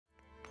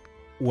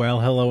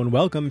Well, hello and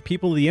welcome,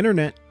 people of the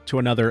internet, to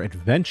another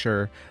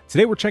adventure.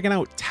 Today we're checking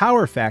out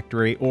Tower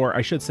Factory, or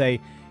I should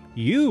say,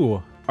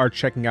 you are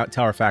checking out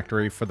Tower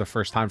Factory for the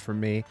first time from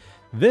me.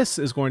 This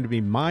is going to be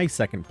my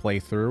second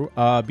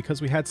playthrough,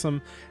 because we had some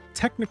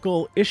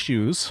technical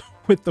issues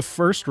with the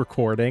first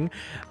recording.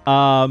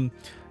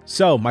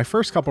 So my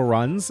first couple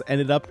runs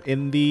ended up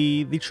in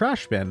the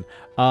trash bin.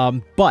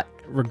 But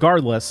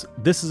regardless,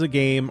 this is a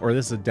game, or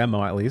this is a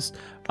demo at least,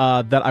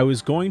 that I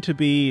was going to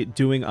be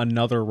doing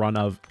another run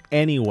of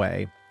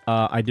anyway.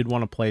 I did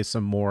want to play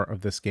some more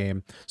of this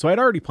game. So I'd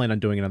already planned on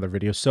doing another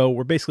video. So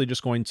we're basically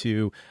just going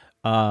to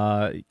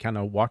kind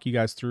of walk you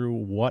guys through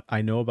what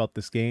I know about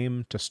this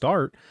game to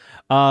start.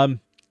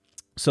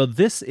 So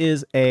this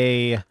is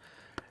a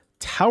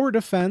tower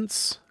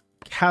defense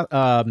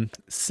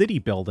city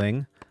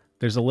building.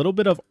 There's a little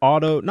bit of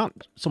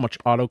not so much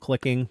auto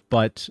clicking,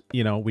 but,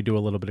 you know, we do a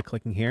little bit of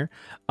clicking here.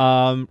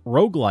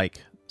 Roguelike.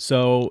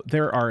 So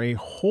there are a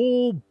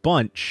whole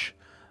bunch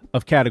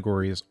of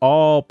categories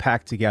all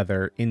packed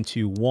together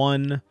into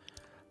one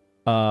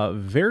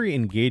very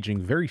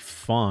engaging, very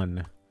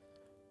fun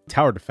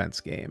tower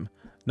defense game.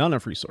 Not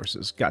enough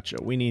resources. Gotcha.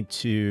 We need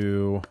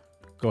to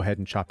go ahead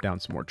and chop down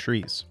some more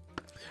trees.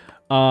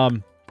 So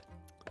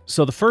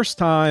the first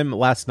time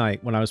last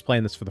night when I was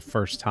playing this for the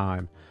first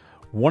time,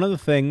 one of the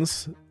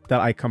things that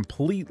I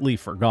completely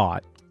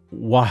forgot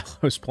while I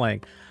was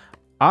playing,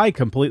 I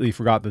completely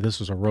forgot that this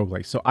was a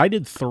roguelike. So I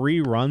did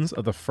 3 runs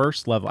of the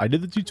first level. I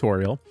did the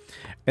tutorial,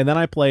 and then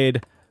I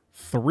played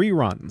 3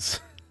 runs.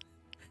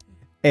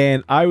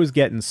 And I was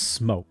getting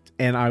smoked.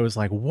 And I was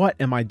like, what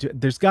am I doing?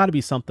 There's got to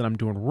be something I'm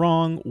doing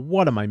wrong.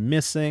 What am I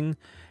missing?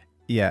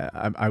 Yeah,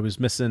 I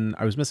was missing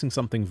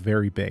something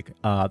very big.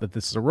 That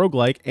this is a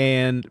roguelike,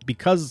 and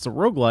because it's a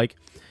roguelike,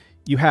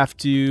 you have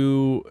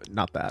to,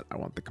 not that, I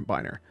want the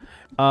combiner.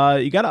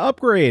 You got to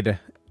upgrade,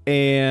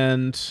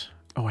 and,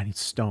 oh, I need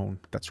stone.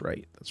 That's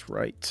right.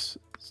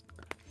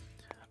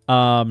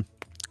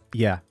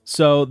 Yeah,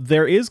 so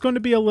there is going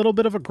to be a little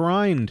bit of a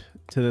grind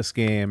to this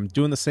game,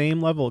 doing the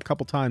same level a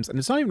couple times, and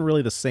it's not even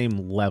really the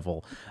same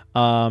level.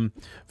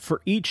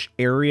 For each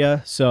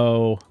area,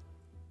 so,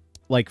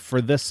 like, for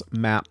this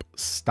map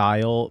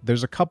style,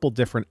 there's a couple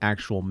different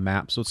actual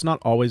maps, so it's not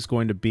always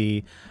going to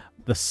be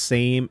the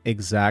same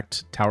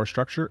exact tower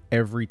structure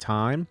every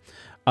time.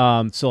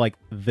 So like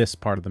this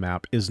part of the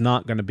map is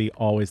not going to be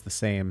always the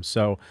same.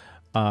 So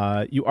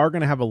you are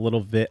going to have a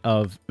little bit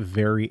of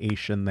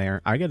variation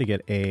there. I got to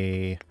get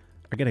a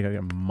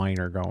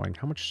miner going.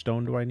 How much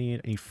stone do I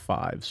need? I need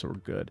 5, so we're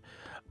good.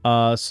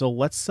 So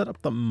let's set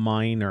up the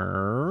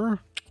miner.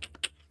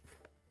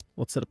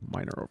 Let's set up a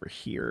miner over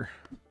here.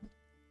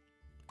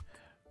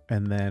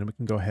 And then we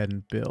can go ahead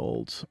and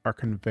build our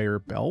conveyor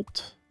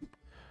belt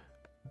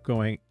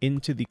going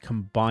into the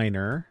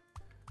combiner.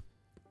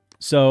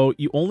 So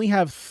you only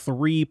have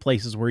 3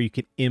 places where you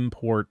can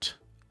import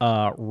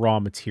raw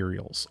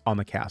materials on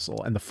the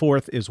castle, and the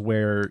 4th is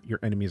where your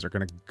enemies are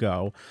going to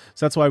go.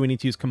 So that's why we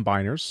need to use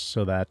combiners,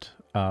 so that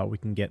we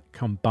can get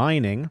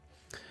combining.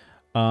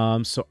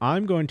 So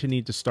I'm going to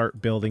need to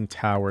start building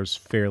towers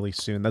fairly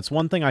soon. That's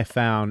one thing I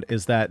found,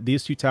 is that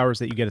these 2 towers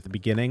that you get at the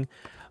beginning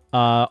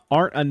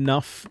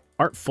aren't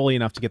fully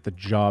enough to get the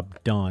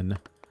job done.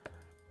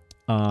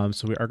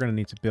 So we are going to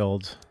need to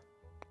build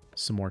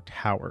some more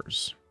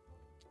towers.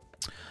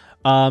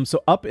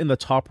 So up in the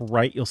top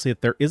right, you'll see that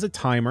there is a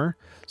timer.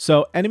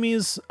 So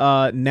enemies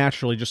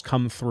naturally just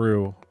come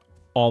through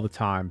all the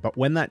time. But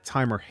when that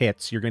timer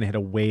hits, you're going to hit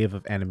a wave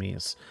of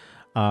enemies.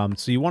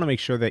 So you want to make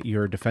sure that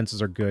your defenses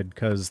are good,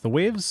 because the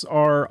waves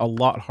are a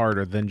lot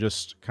harder than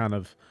just kind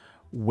of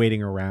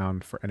waiting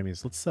around for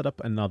enemies. Let's set up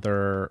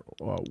another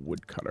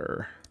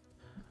woodcutter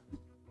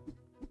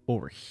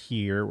over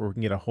here, where we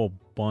can get a whole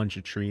bunch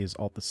of trees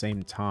all at the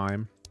same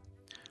time.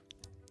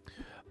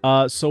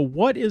 So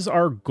what is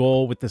our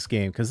goal with this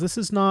game? Because this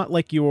is not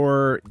like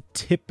your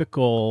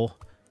typical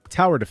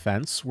tower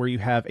defense where you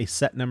have a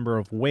set number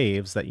of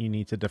waves that you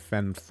need to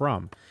defend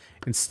from.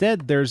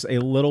 Instead, there's a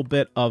little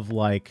bit of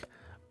like,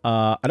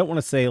 I don't want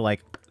to say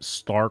like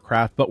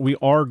StarCraft, but we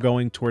are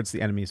going towards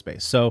the enemy's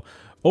base. So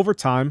over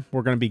time,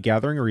 we're going to be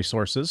gathering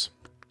resources.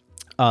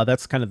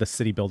 That's kind of the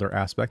city builder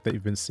aspect that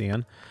you've been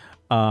seeing.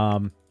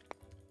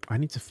 I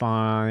need to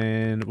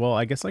find, well,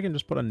 I guess I can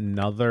just put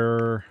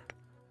another,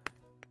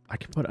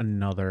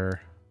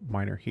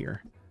 miner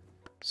here.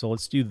 So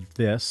let's do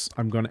this.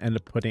 I'm going to end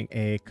up putting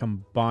a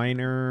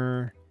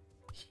combiner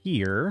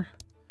here.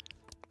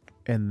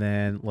 And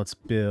then let's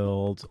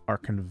build our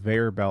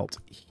conveyor belt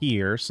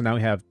here. So now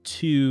we have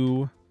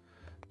 2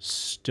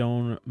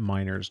 stone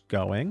miners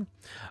going.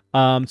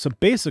 So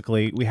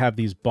basically we have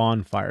these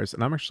bonfires,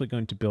 and I'm actually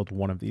going to build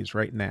one of these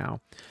right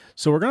now.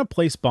 So we're going to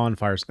place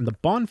bonfires, and the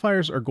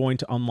bonfires are going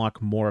to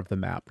unlock more of the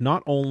map,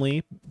 not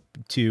only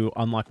to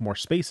unlock more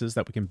spaces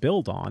that we can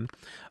build on,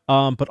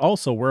 but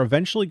also we're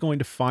eventually going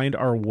to find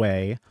our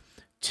way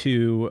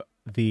to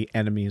the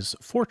enemy's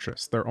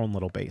fortress, their own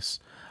little base.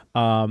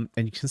 And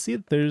you can see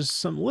that there's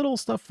some little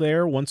stuff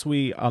there. Once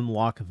we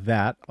unlock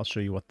that, I'll show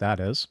you what that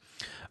is.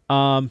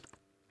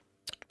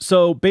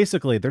 So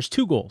basically, there's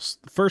two goals.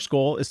 The first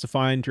goal is to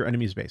find your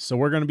enemy's base. So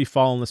we're going to be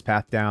following this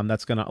path down.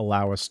 That's going to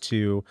allow us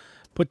to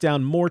put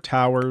down more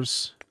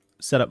towers,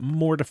 set up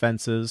more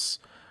defenses,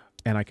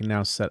 and I can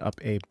now set up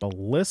a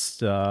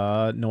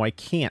ballista. No, I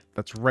can't.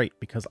 That's right,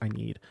 because I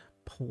need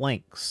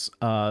planks.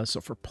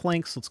 So for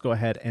planks, let's go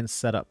ahead and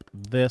set up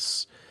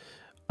this.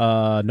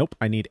 Nope,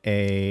 I need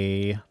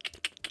a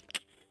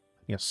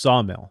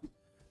sawmill.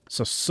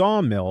 So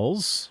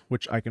sawmills,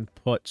 which I can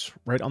put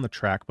right on the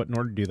track, but in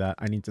order to do that,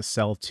 I need to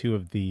sell 2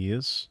 of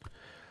these.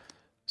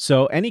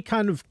 So any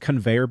kind of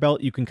conveyor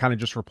belt you can kind of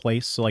just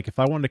replace. So like if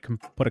I wanted to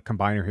put a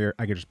combiner here,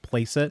 I could just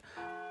place it.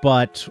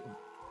 But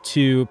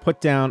to put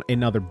down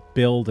another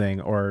building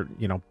or,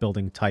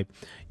 building type,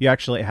 you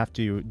actually have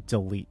to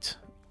delete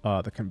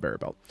the conveyor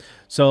belt.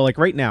 So like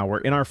right now, we're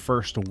in our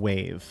first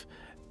wave,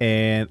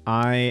 and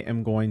I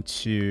am going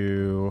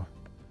to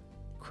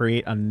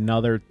create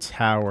another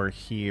tower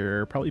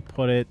here. Probably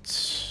put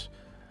it...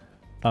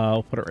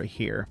 I'll put it right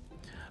here.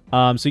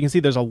 So you can see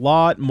there's a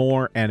lot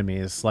more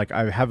enemies. Like,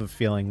 I have a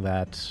feeling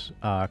that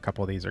a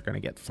couple of these are going to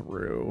get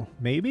through.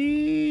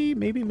 Maybe?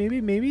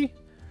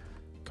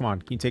 Come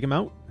on, can you take him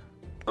out?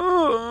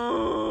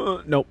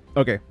 Nope.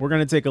 Okay, we're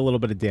going to take a little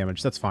bit of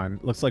damage. That's fine.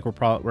 Looks like we're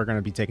going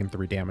to be taking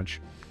 3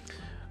 damage.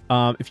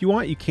 If you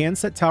want, you can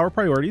set tower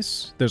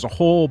priorities. There's a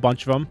whole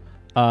bunch of them.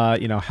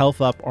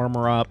 Health up,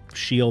 armor up,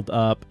 shield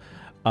up.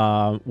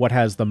 What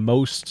has the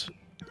most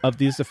of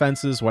these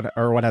defenses, what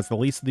has the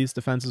least of these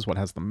defenses, what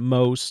has the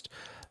most,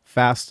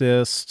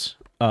 fastest,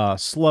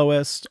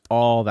 slowest,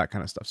 all that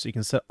kind of stuff. So you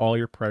can set all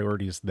your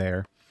priorities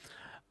there.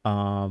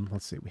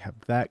 Let's see, we have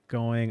that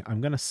going.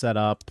 I'm going to set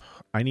up,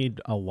 I need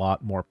a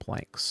lot more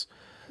planks.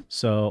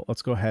 So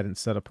let's go ahead and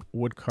set up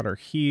woodcutter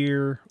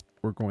here.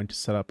 We're going to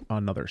set up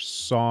another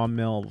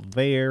sawmill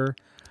there.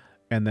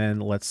 And then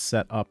let's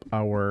set up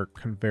our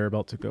conveyor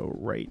belt to go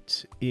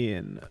right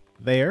in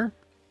there.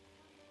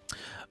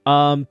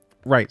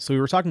 Right, so we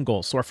were talking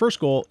goals. So our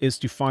first goal is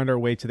to find our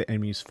way to the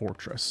enemy's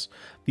fortress.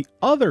 The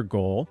other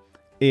goal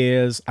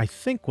is, I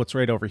think, what's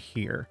right over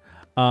here.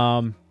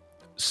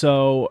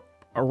 So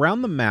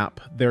around the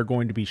map, there are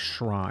going to be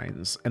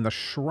shrines. And the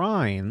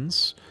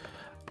shrines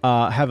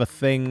have a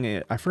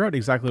thing, I forgot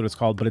exactly what it's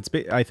called,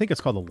 but I think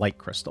it's called a light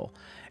crystal.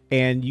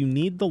 And you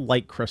need the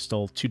light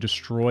crystal to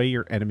destroy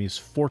your enemy's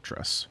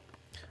fortress.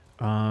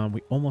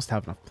 We almost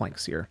have enough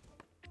planks here.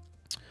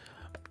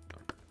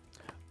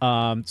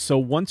 So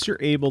once you're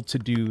able to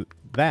do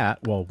that,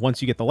 well,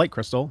 once you get the light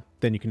crystal,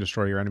 then you can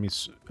destroy your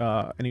enemy's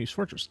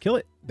fortress. Kill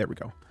it. There we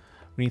go.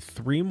 We need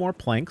 3 more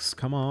planks.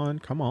 Come on,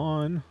 come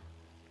on.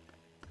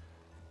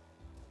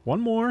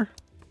 One more.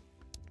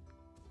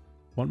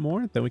 One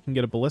more. Then we can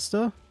get a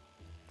ballista.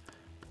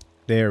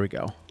 There we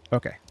go.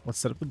 Okay, let's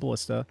set up the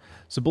ballista.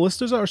 So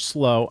ballistas are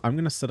slow. I'm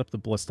going to set up the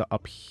ballista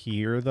up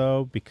here,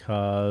 though,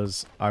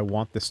 because I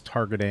want this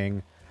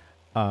targeting...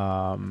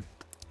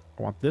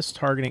 I want this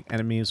targeting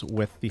enemies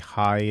with the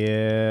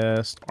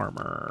highest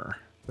armor.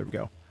 There we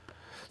go.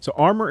 So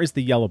armor is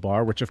the yellow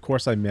bar, which of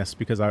course I missed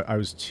because I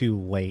was too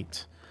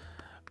late.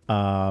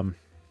 So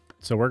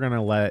we're going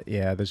to let...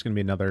 Yeah, there's going to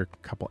be another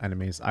couple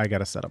enemies. I got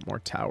to set up more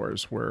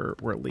towers. We're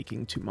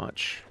leaking too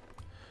much.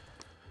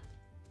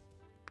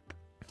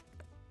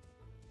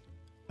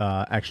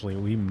 Actually,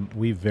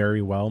 we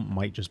very well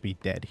might just be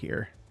dead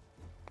here.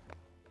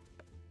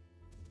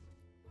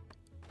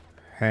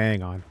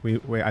 Hang on.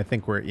 I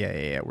think we're...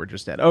 Yeah, we're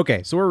just dead.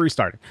 Okay, so we're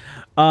restarting.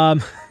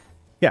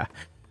 Yeah.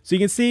 So you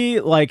can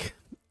see, like,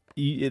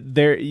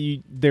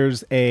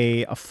 there's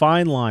a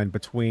fine line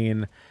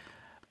between,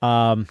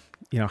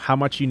 how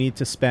much you need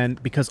to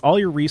spend, because all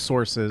your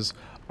resources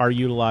are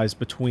utilized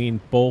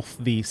between both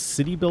the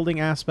city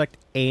building aspect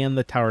and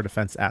the tower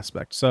defense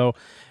aspect. So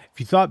if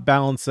you thought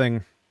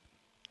balancing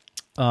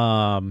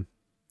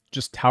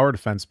just tower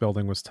defense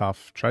building was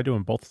tough, try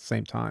doing both at the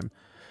same time.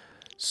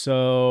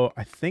 So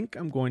I think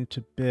I'm going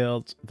to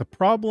build the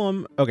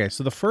problem. Okay,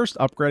 so the first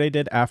upgrade I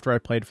did after I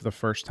played for the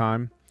first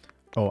time.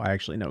 Oh, I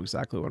actually know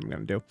exactly what I'm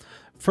going to do.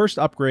 First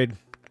upgrade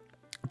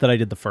that I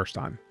did the first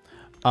time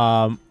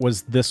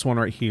was this one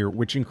right here,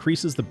 which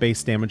increases the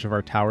base damage of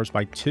our towers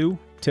by 2.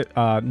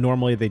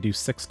 Normally they do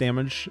 6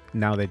 damage.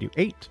 Now they do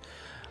 8.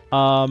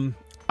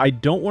 I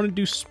don't want to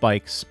do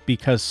spikes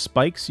because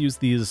spikes use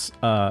these,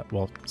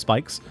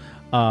 spikes,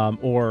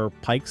 or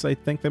pikes, I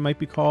think they might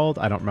be called.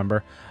 I don't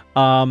remember.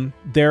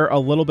 They're a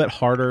little bit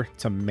harder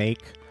to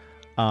make.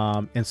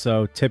 And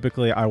so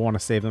typically I want to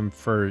save them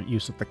for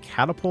use with the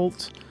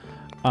catapult.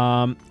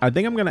 I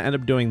think I'm going to end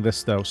up doing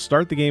this though.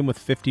 Start the game with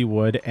 50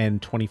 wood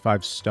and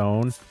 25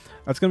 stone.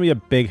 That's going to be a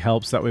big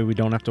help, so that way we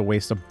don't have to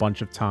waste a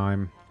bunch of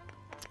time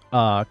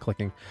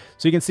clicking.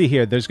 So you can see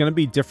here, there's going to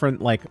be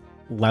different like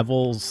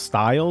levels,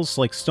 styles.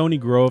 Like Stony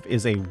Grove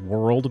is a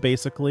world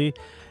basically,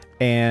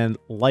 and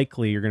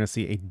likely you're going to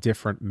see a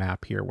different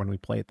map here when we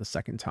play it the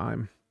second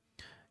time.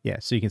 Yeah,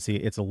 so you can see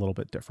it's a little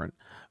bit different.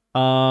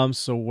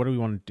 So what do we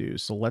want to do?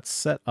 So let's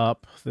set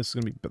up, this is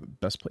going to be the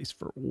best place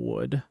for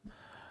wood.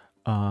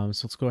 So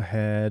let's go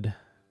ahead.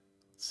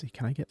 Let's see,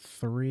 can I get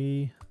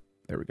 3?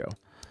 There we go.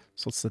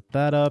 So let's set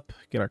that up,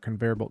 get our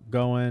conveyor belt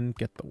going,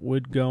 get the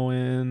wood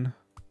going.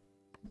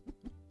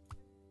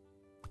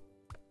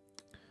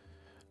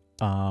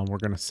 We're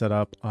going to set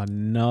up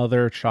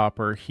another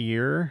chopper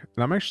here.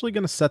 And I'm actually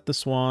going to set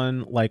this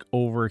one like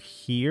over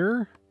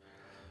here.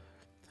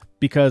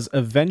 Because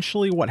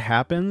eventually what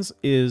happens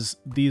is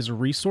these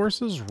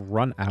resources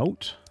run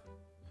out.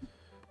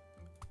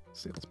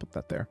 Let's see, let's put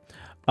that there.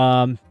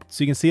 So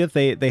you can see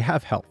that they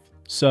have health.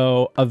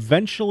 So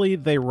eventually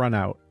they run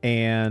out.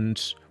 And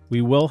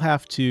we will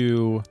have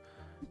to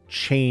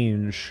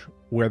change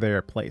where they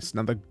are placed.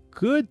 Now the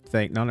good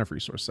thing, not enough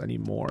resources, I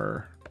need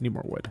more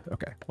wood.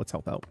 Okay, let's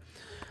help out.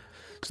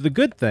 So the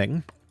good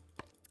thing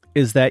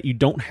is that you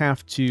don't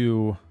have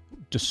to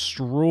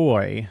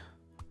destroy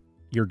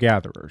your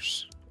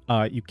gatherers.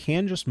 You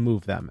can just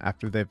move them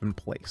after they've been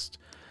placed.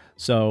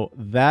 So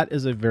that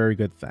is a very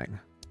good thing.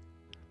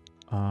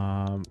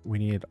 We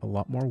need a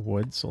lot more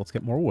wood, so let's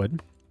get more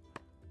wood.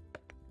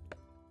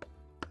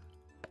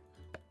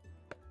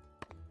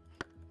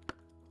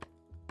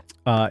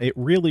 It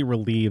really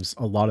relieves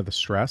a lot of the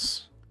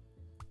stress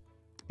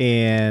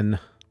in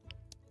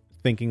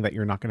thinking that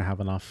you're not going to have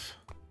enough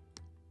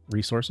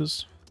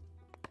resources,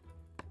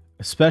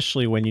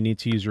 especially when you need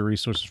to use your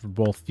resources for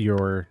both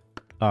your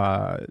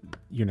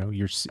you know,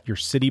 your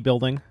city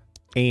building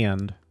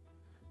and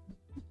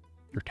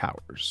your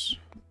towers.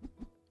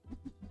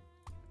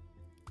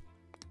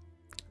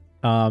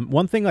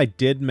 One thing I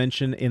did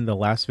mention in the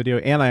last video,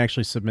 and I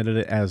actually submitted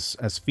it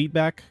as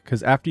feedback,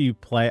 because after you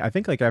play, I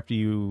think like after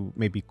you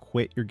maybe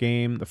quit your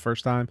game the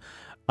first time,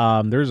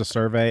 there's a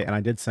survey, and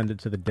I did send it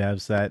to the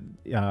devs that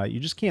you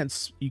just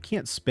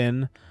can't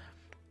spin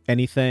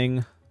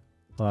anything.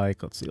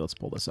 Like, let's see, let's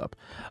pull this up.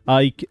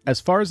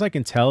 As far as I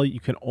can tell, you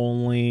can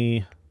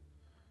only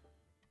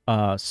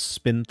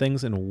spin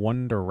things in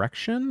one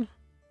direction.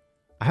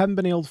 I haven't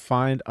been able to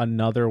find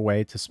another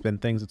way to spin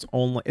things.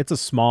 It's a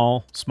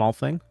small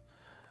thing.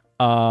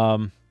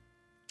 What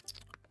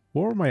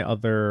were my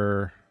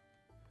other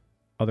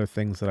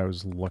things that I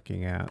was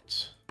looking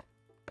at?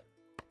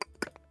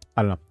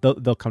 I don't know.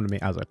 They'll come to me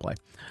as I play.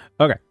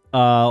 Okay.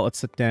 Let's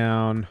sit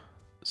down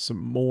some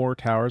more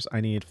towers. I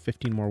need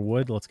 15 more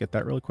wood. Let's get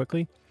that really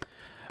quickly.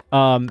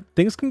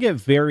 Things can get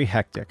very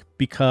hectic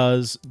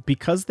because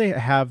they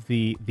have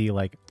the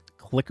like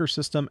clicker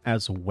system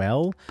as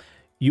well.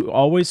 You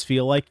always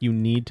feel like you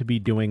need to be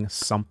doing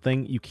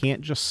something. You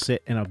can't just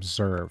sit and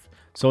observe.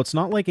 So it's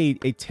not like a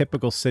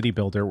typical city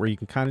builder where you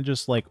can kind of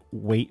just like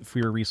wait for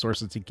your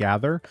resources to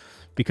gather,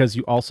 because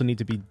you also need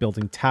to be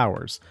building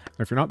towers. And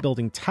if you're not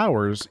building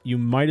towers, you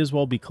might as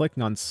well be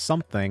clicking on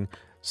something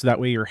so that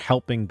way you're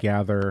helping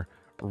gather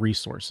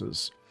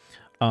resources.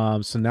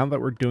 So now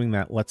that we're doing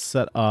that, let's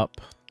set up,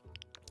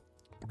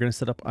 we're going to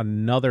set up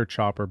another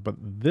chopper, but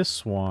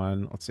this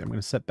one, let's see, I'm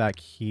going to set back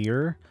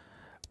here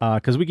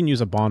because we can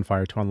use a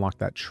bonfire to unlock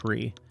that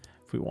tree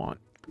if we want.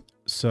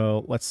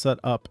 So let's set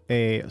up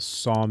a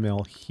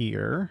sawmill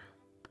here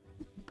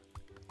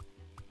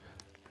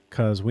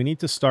because we need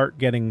to start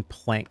getting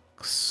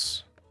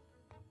planks.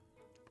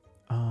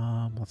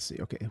 Let's see.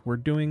 Okay, we're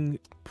doing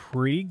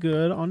pretty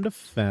good on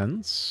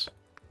defense.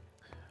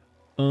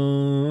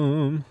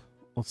 Let's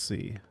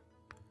see.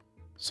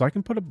 So I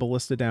can put a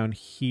ballista down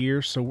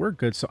here, so we're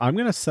good. So I'm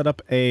gonna set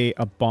up a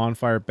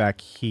bonfire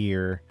back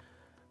here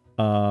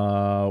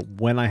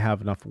when I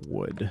have enough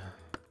wood,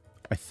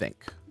 I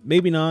think.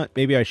 Maybe not.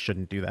 Maybe I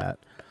shouldn't do that.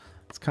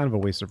 It's kind of a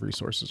waste of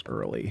resources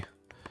early.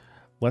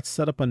 Let's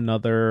set up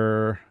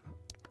another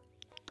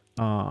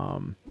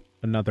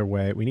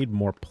way. We need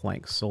more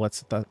planks, so let's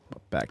set that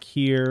back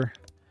here.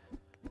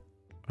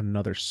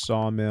 Another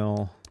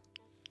sawmill.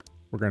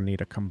 We're gonna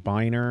need a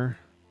combiner.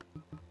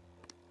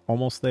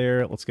 Almost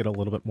there. Let's get a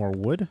little bit more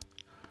wood.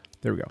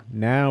 There we go.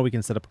 Now we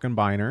can set up a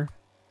combiner.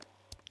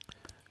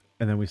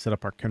 And then we set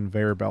up our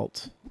conveyor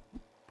belt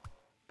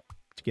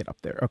to get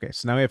up there. Okay,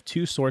 so now we have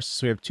two sources.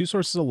 So we have two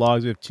sources of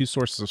logs. We have two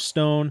sources of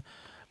stone.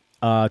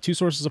 Two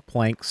sources of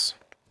planks.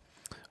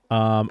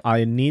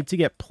 I need to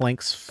get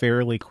planks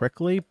fairly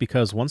quickly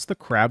because once the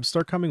crabs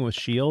start coming with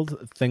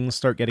shield, things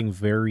start getting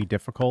very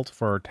difficult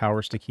for our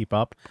towers to keep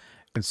up.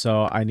 And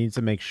so I need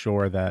to make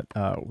sure that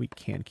we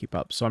can keep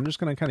up. So I'm just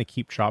going to kind of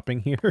keep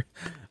chopping here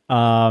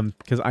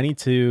because I need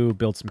to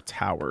build some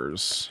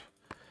towers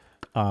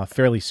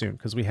fairly soon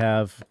because we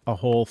have a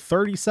whole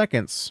 30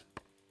 seconds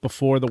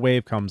before the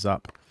wave comes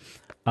up.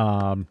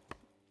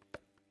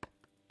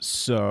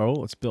 So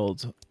let's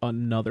build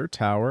another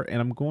tower,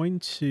 and I'm going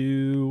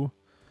to,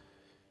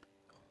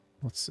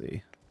 let's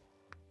see.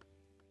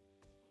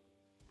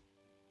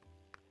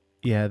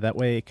 Yeah, that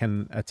way it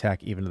can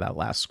attack even that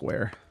last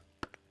square.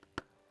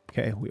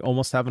 Okay, we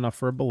almost have enough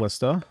for a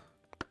ballista.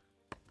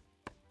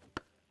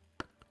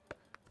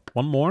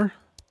 One more.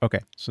 Okay,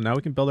 so now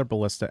we can build our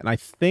ballista, and I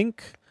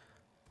think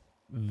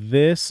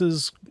this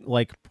is,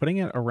 like, putting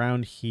it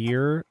around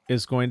here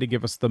is going to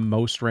give us the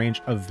most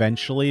range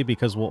eventually,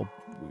 because we're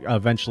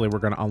going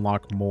to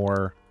unlock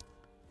more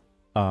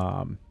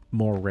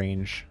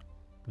range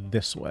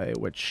this way,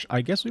 which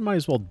I guess we might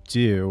as well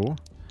do.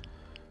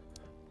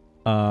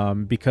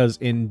 because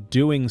in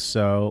doing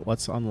so,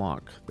 let's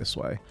unlock this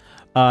way.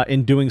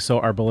 In doing so,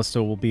 our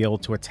ballista will be able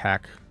to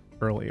attack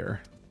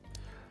earlier.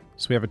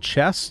 So we have a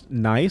chest.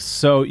 Nice.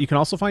 So you can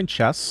also find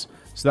chests.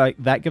 So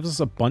that gives us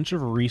a bunch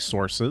of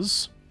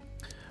resources.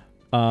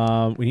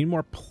 We need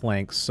more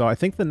planks. So I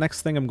think the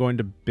next thing I'm going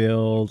to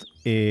build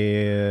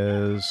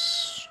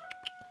is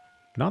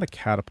not a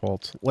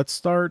catapult. Let's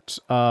start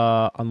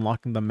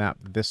unlocking the map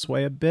this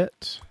way a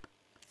bit,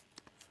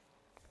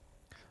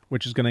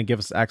 which is going to give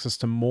us access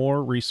to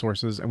more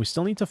resources. And we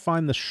still need to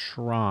find the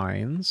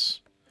shrines.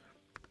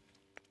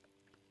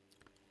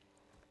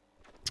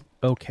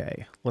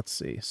 Okay, let's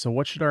see. So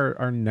what should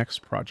our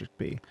next project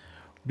be?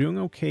 We're doing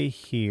okay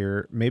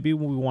here. Maybe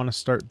we want to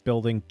start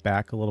building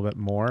back a little bit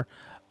more.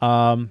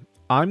 I'm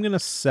going to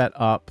set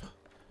up...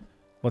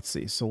 Let's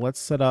see. So let's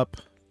set up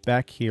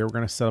back here. We're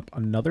going to set up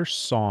another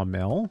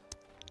sawmill.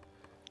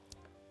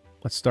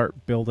 Let's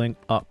start building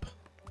up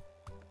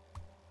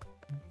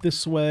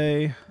this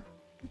way.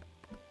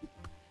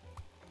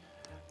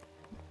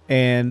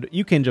 And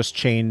you can just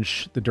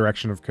change the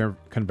direction of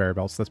conveyor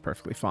belts. That's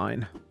perfectly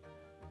fine.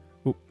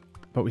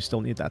 But we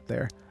still need that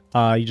there.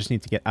 You just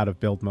need to get out of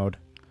build mode.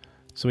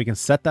 So we can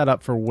set that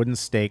up for wooden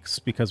stakes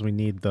because we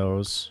need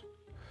those.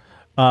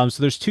 So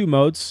there's two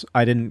modes.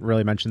 I didn't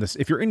really mention this.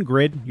 If you're in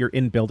grid, you're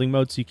in building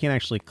mode, so you can't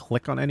actually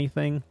click on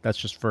anything. That's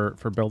just for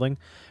building.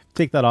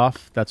 Take that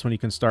off. That's when you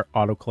can start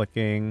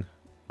auto-clicking.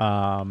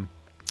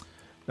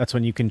 That's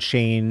when you can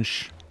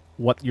change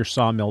what your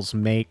sawmills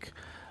make.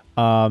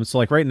 So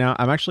like right now,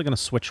 I'm actually going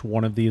to switch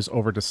one of these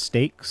over to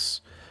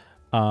stakes.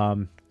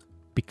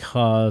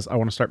 Because I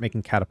want to start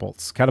making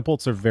catapults.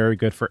 Catapults are very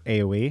good for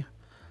AoE.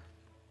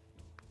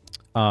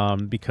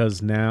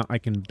 Because now I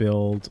can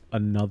build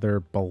another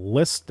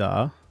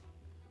ballista.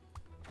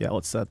 Yeah,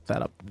 let's set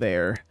that up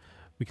there.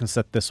 We can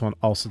set this one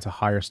also to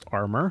highest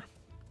armor.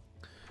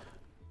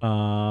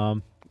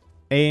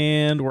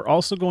 And we're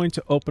also going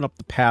to open up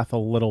the path a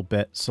little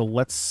bit. So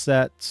let's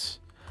set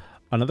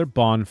another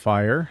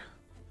bonfire.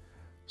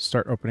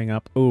 Start opening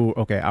up. Oh,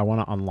 okay. I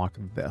want to unlock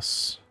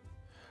this.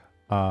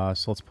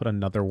 So let's put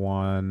another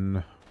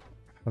one.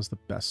 How's the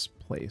best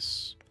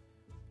place?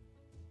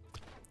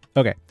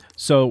 Okay,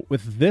 so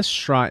with this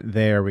shrine,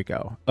 there we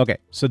go. Okay,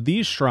 so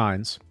these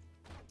shrines,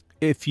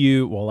 if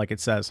you, well, like it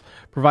says,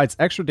 provides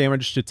extra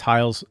damage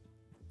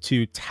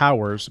to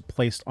towers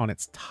placed on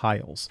its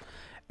tiles.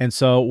 And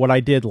so what I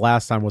did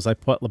last time was I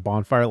put the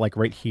bonfire like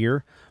right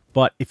here.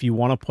 But if you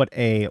want to put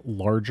a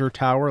larger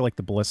tower like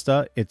the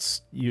ballista,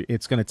 it's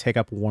going to take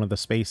up one of the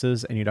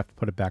spaces, and you'd have to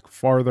put it back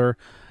farther.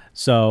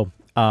 So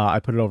I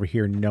put it over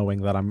here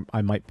knowing that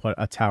I might put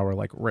a tower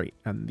like right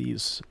in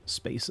these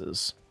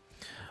spaces.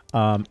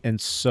 And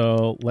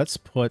so let's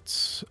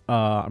put,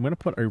 I'm going to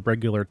put a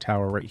regular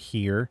tower right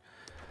here.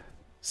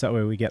 So that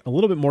way we get a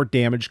little bit more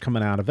damage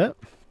coming out of it.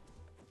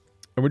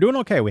 And we're doing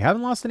okay. We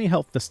haven't lost any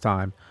health this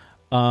time.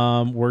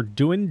 We're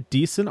doing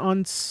decent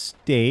on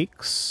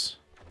stakes.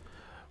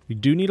 We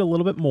do need a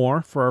little bit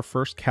more for our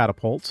first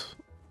catapult.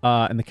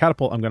 And the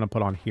catapult I'm going to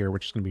put on here,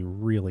 which is going to be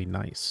really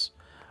nice.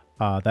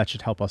 That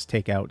should help us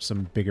take out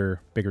some bigger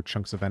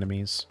chunks of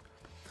enemies.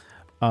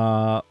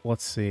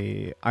 Let's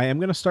see. I am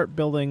going to start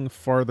building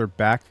farther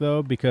back,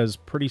 though, because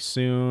pretty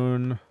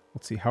soon...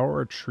 Let's see. How are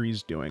our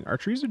trees doing? Our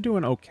trees are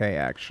doing okay,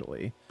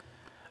 actually.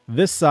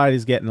 This side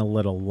is getting a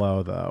little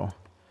low, though.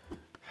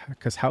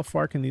 Because how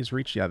far can these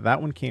reach? Yeah,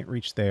 that one can't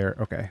reach there.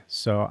 Okay,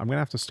 so I'm going to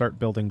have to start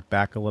building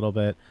back a little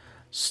bit.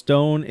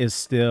 Stone is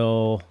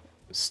still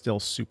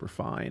super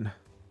fine.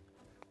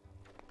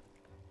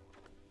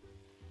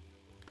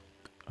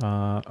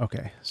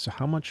 Okay, so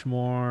how much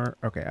more?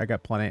 Okay, I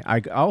got plenty.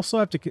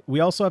 We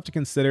also have to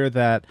consider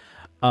that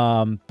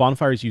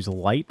bonfires use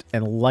light,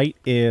 and light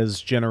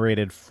is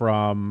generated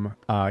from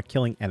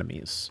killing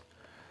enemies.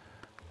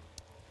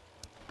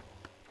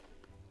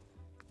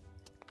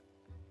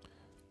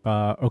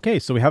 Okay,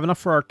 so we have enough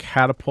for our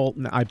catapult.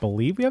 I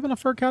believe we have enough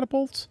for our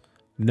catapult.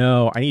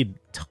 No, I need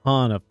a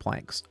ton of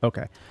planks.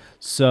 Okay,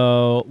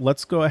 so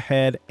let's go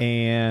ahead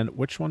and...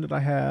 Which one did I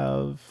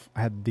have?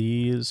 I had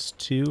these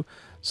two.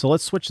 So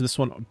let's switch this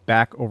one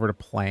back over to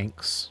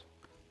planks.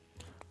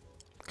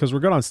 Because we're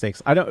good on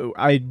stakes.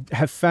 I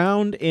have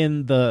found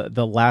in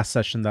the last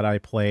session that I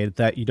played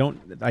that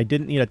I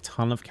didn't need a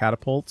ton of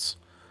catapults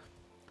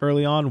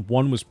early on.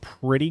 One was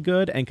pretty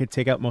good and could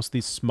take out most of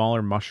these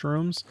smaller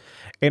mushrooms.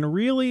 And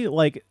really,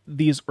 like,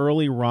 these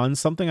early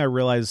runs, something I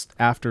realized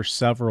after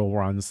several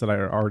runs that I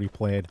had already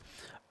played,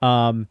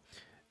 the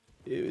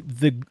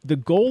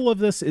goal of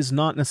this is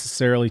not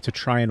necessarily to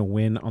try and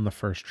win on the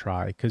first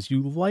try, because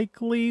you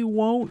likely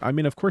won't. I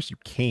mean, of course you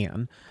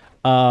can.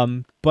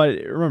 But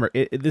remember,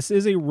 this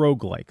is a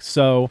roguelike,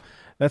 so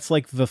that's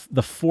like the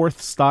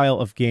fourth style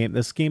of game.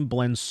 This game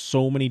blends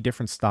so many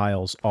different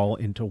styles all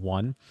into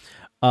one.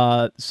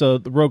 So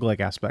the roguelike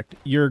aspect,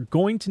 you're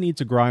going to need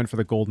to grind for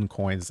the golden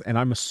coins, and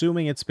I'm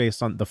assuming it's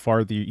based on the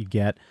farther you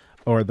get,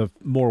 or the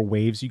more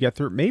waves you get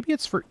through. Maybe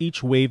it's for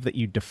each wave that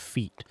you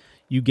defeat,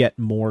 you get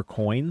more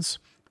coins.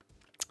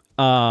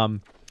 Oh,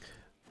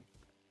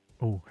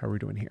 how are we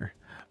doing here?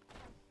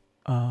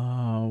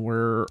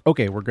 We're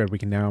okay. We're good. We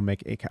can now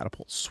make a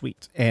catapult.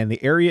 Sweet. And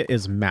the area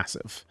is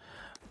massive.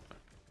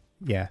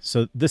 Yeah.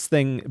 So this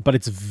thing, but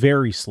it's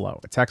very slow.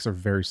 Attacks are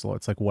very slow.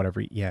 It's like what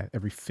every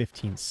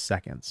 15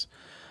 seconds.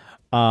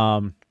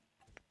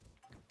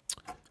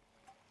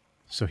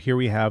 So here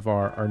we have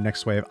our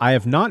next wave. I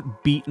have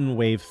not beaten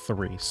wave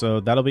 3,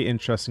 so that'll be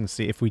interesting to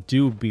see if we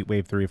do beat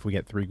wave 3, if we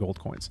get 3 gold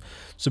coins.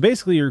 So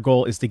basically your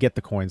goal is to get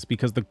the coins,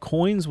 because the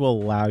coins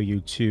will allow you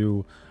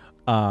to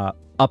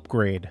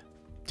upgrade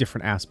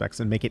different aspects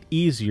and make it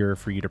easier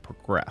for you to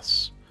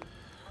progress.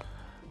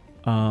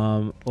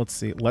 Let's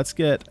see. Let's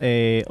get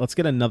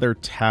another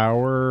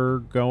tower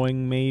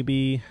going,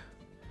 maybe.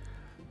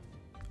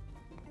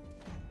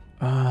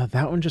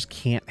 That one just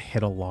can't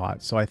hit a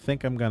lot, so I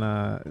think I'm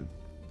gonna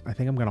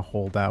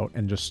hold out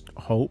and just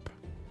hope.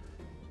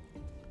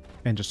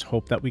 And just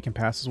hope that we can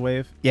pass his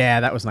wave. Yeah,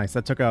 that was nice.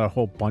 That took out a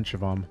whole bunch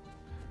of them.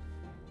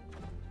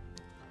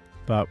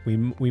 But we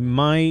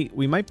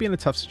might be in a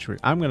tough situation.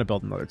 I'm gonna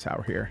build another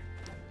tower here.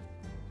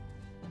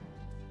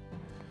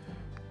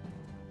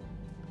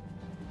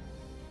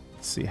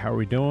 Let's see, how are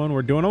we doing?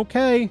 We're doing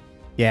okay.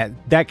 Yeah,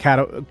 that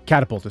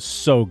catapult is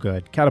so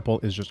good.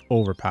 Catapult is just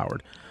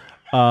overpowered.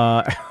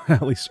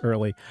 At least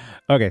early.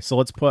 Okay, so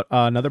let's put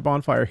another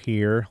bonfire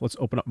here. Let's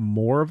open up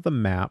more of the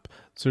map.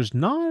 So there's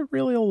not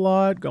really a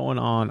lot going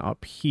on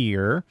up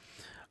here.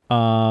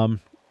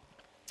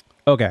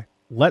 Okay,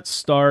 let's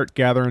start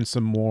gathering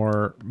some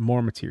more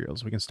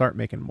materials. We can start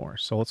making more.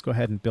 So let's go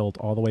ahead and build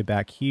all the way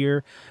back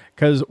here,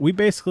 because we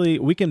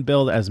can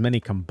build as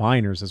many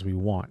combiners as we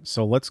want.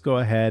 So let's go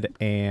ahead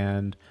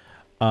and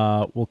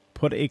we'll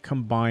put a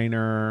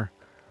combiner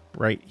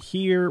right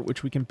here,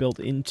 which we can build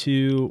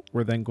into.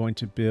 We're then going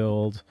to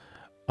build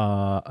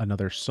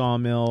another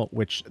sawmill,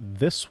 which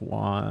this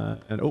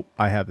one, and oh,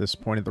 I have this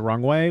pointed the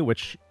wrong way,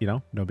 which, you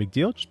know, no big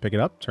deal. Just pick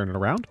it up, turn it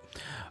around.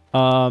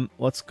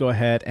 Let's go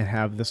ahead and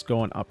have this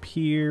going up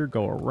here,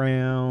 go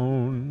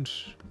around,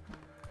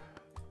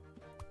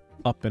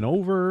 up and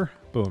over.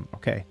 Boom.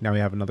 Okay, now we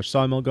have another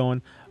sawmill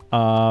going.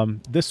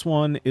 This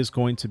one is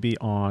going to be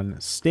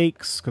on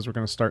stakes, because we're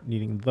going to start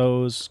needing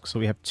those. So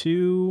we have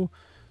two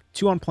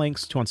on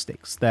planks, 2 on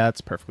stakes.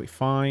 That's perfectly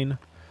fine.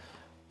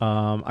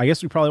 I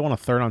guess we probably want a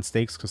third on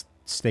stakes, because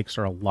stakes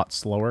are a lot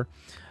slower.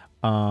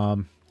 Yeah,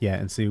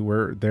 and see,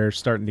 they're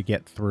starting to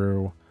get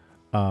through.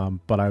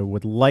 But I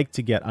would like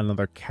to get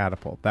another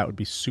catapult. That would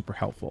be super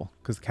helpful,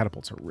 because the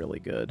catapults are really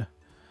good.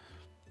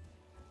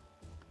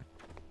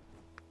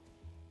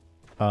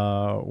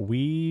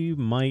 We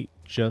might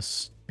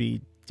just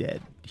be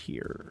dead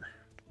here.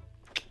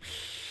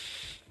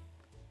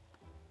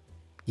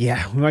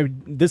 Yeah, we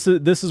might. This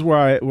is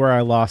where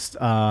I lost.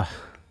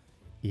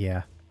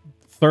 Yeah,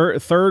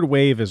 third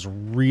wave is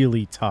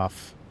really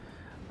tough.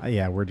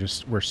 Yeah,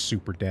 we're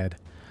super dead.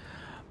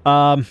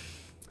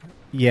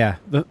 Yeah,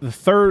 the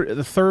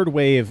third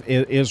wave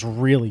is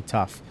really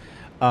tough.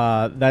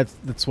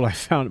 That's what I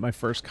found at my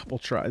first couple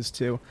tries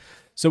too.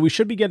 So we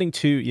should be getting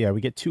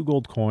we get 2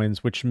 gold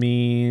coins, which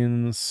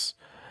means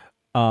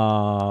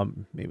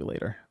maybe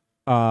later.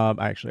 I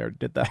actually already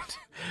did that.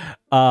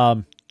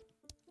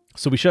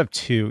 So we should have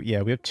 2.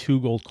 Yeah, we have 2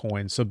 gold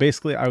coins. So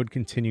basically I would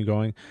continue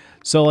going.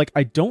 So like,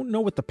 I don't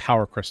know what the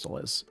power crystal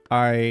is.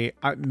 I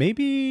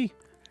maybe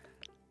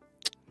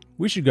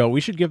we should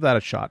give that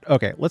a shot.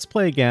 Okay, let's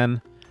play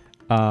again.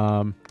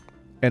 And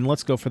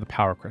let's go for the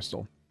power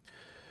crystal.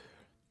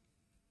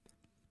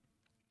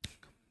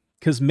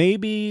 Because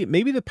maybe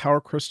the power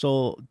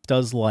crystal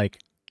does like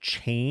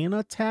chain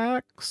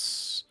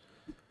attacks.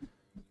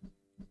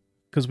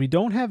 Because we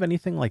don't have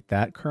anything like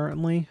that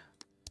currently.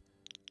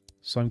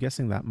 So I'm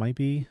guessing that might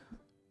be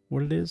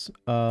what it is.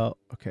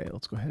 Okay,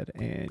 let's go ahead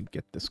and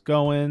get this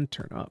going.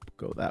 Turn up,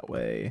 go that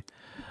way.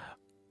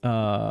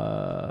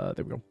 There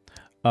we go.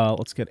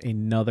 Let's get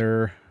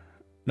another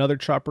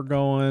chopper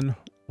going.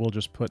 We'll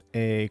just put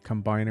a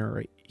combiner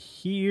right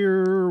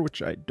here,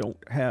 which I don't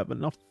have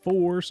enough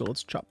for. So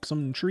let's chop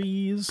some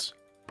trees.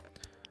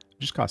 It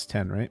just costs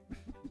 10, right?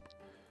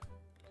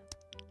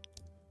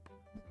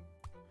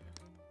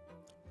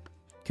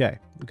 Okay,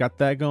 we got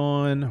that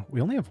going.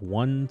 We only have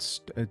one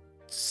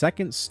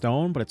second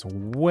stone, but it's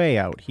way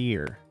out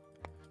here.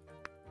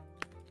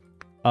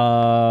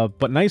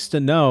 But nice to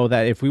know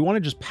that if we want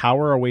to just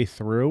power our way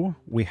through,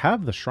 we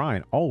have the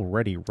shrine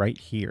already right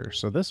here.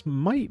 So this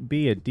might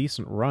be a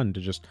decent run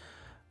to just,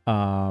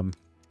 oh,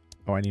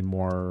 I need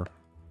more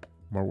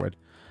wood.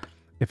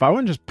 If I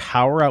want to just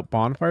power out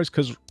bonfires,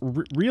 because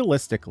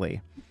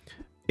realistically,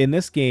 in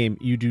this game,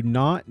 you do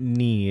not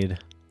need...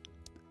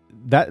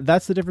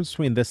 That's the difference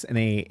between this and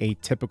a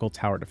typical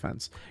tower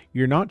defense.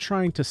 You're not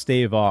trying to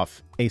stave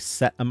off a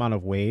set amount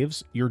of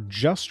waves. You're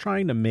just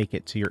trying to make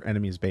it to your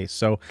enemy's base.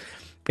 So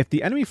if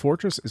the enemy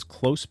fortress is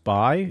close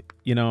by,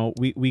 you know,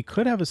 we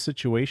could have a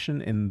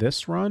situation in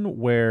this run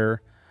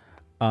where...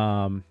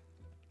 oh,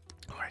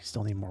 I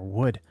still need more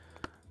wood.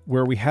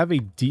 Where we have a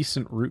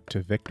decent route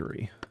to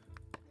victory.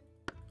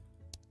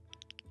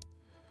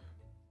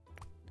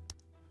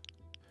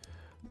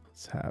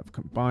 Let's have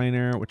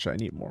combiner, which I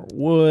need more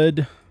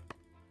wood.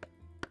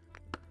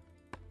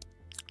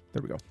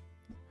 There we go.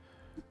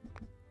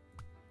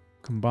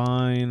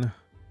 Combine.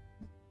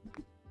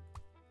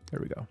 There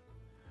we go.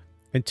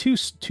 And two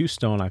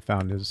stone I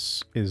found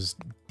is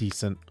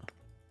decent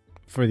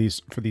for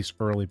these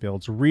early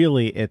builds.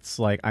 Really, it's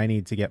like I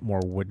need to get more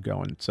wood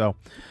going. So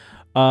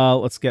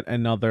let's get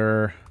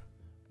another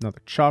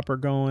chopper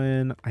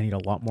going. I need a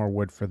lot more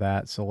wood for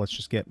that. So let's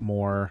just get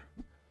more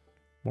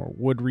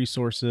wood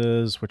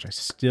resources, which I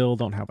still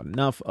don't have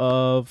enough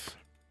of.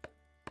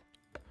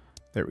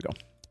 There we go.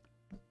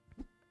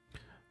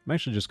 I'm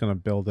actually just going to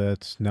build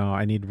it. No,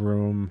 I need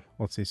room.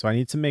 Let's see. So I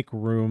need to make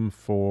room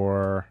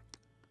for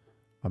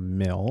a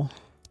mill.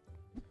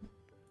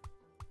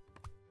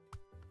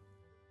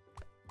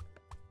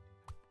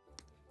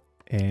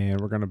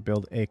 And we're going to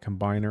build a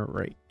combiner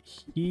right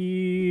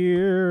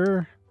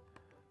here.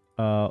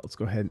 Let's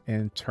go ahead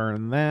and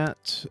turn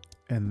that.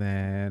 And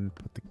then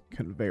put the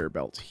conveyor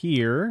belt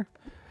here.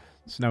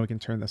 So now we can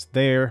turn this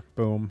there.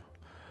 Boom.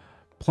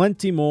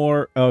 Plenty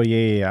more. Oh,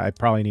 yeah. I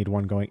probably need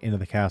one going into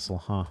the castle,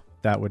 huh?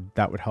 That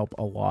would help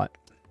a lot.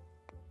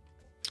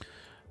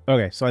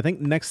 Okay, so I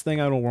think next thing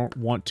I don't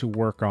want to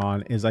work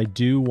on is I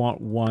do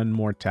want one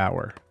more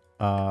tower.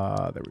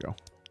 There we go.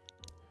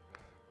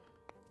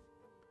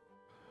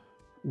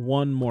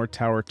 One more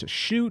tower to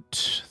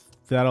shoot.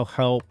 That'll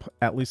help,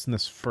 at least in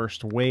this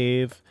first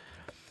wave.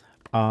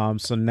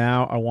 So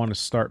now I want to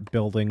start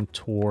building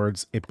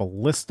towards a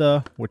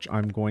ballista, which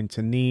I'm going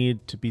to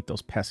need to beat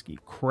those pesky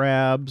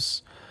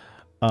crabs.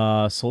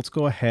 So let's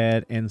go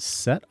ahead and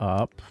set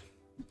up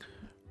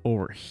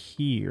over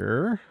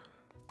here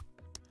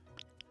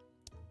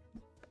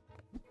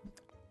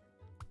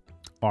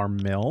our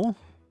mill.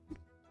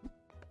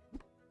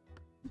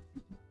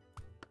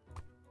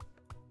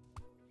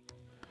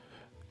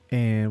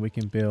 And we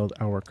can build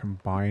our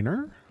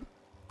combiner.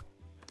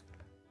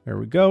 There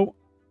we go.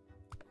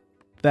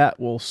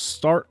 That will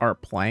start our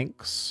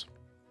planks.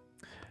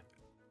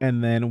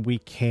 And then we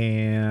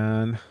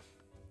can...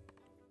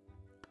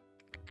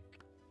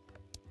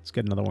 Let's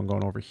get another one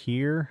going over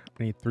here.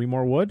 I need 3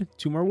 more wood,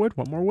 2 more wood,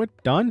 1 more wood.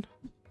 Done.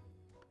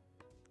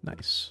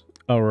 Nice.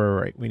 Oh,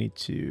 right. We need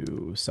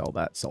to sell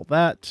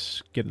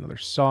that. Get another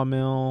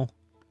sawmill.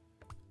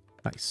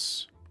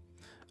 Nice.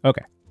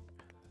 Okay.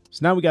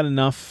 So now we got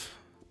enough.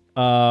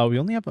 We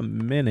only have a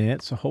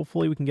minute, so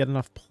hopefully we can get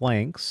enough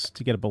planks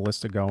to get a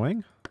ballista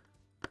going.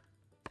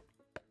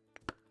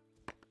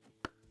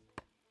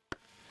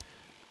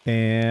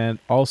 And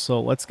also,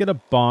 let's get a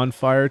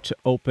bonfire to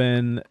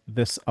open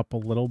this up a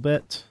little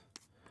bit.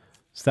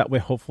 So that way,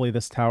 hopefully,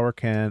 this tower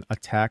can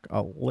attack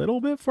a little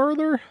bit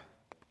further.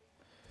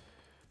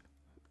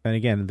 And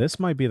again, this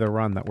might be the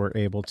run that we're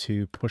able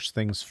to push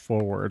things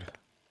forward.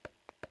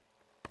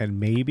 And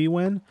maybe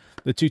win.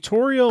 The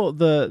tutorial,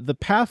 the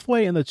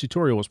pathway in the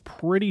tutorial was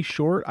pretty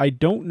short. I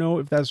don't know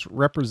if that's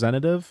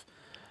representative.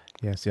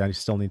 Yeah, see, I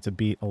still need to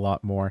beat a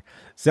lot more.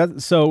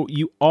 So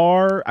you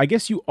are, I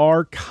guess you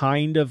are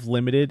kind of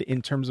limited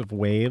in terms of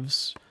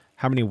waves.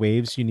 How many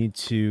waves you need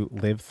to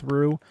live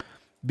through.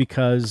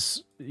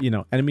 Because, you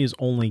know, enemies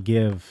only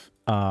give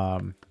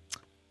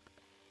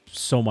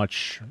so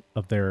much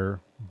of their,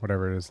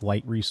 whatever it is,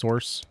 light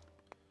resource.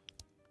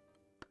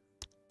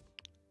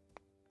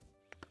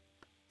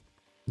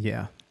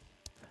 Yeah.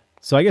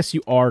 So I guess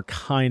you are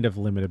kind of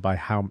limited by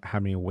how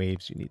many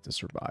waves you need to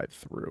survive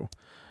through.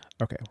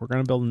 Okay, we're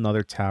going to build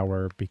another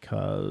tower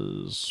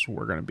because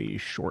we're going to be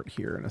short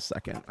here in a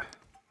second.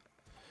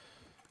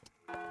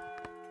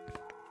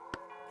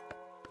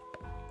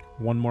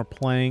 One more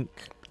plank.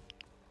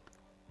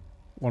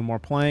 One more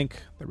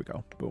plank. There we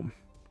go. Boom.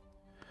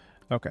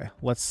 Okay,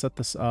 let's set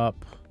this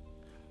up.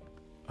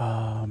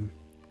 You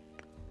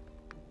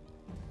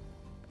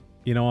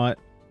know what?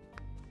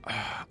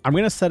 I'm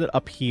going to set it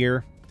up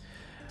here.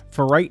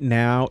 For right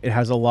now, it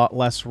has a lot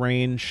less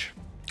range.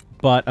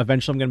 But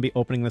eventually I'm going to be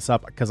opening this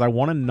up because I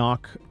want to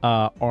knock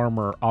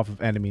armor off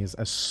of enemies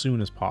as soon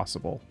as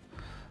possible.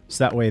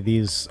 So that way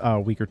these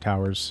weaker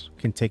towers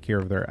can take care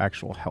of their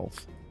actual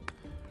health.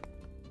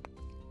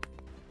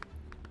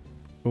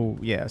 Oh,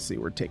 yeah, see,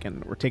 we're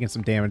taking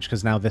some damage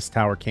because now this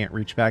tower can't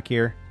reach back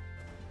here.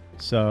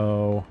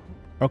 So,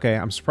 okay,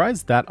 I'm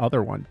surprised that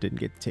other one didn't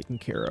get taken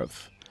care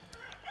of.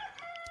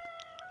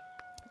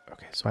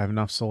 Okay, so I have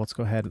enough, so let's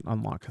go ahead and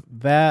unlock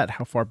that.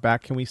 How far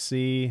back can we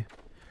see?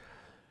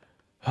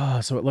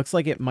 So it looks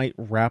like it might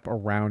wrap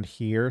around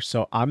here.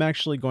 So I'm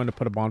actually going to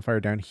put a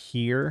bonfire down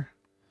here,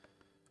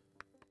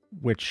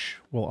 which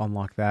will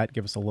unlock that,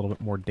 give us a little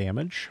bit more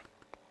damage.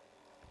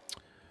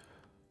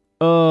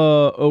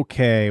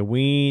 Okay,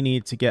 we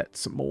need to get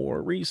some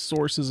more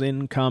resources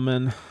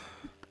incoming.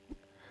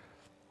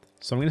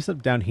 So I'm going to set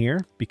up down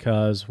here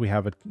because we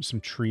have some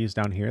trees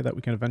down here that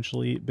we can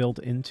eventually build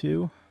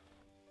into.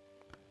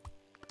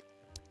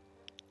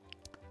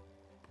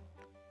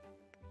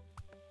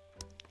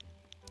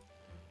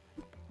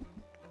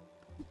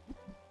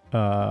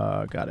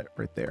 Got it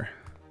right there.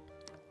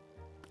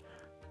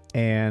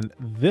 And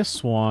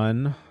this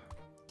one,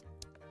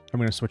 I'm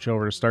going to switch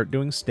over to start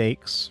doing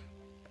stakes.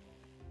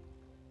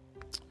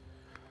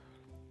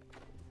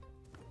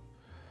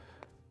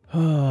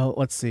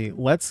 Let's see.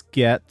 Let's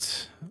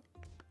get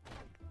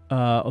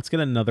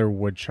another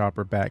wood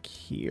chopper back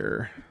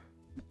here.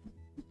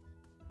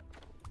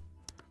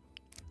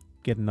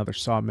 Get another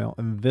sawmill.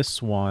 And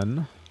this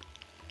one,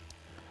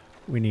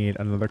 we need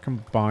another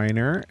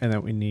combiner, and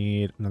then we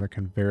need another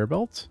conveyor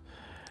belt.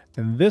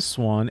 And this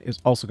one is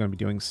also going to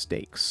be doing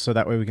stakes, so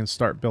that way we can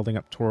start building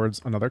up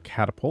towards another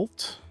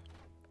catapult.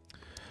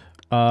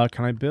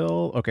 Can I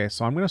build? Okay,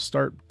 so I'm going to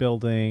start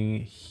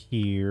building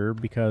here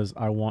because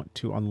I want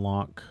to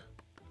unlock...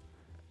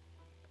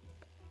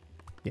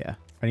 Yeah,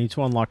 I need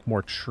to unlock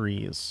more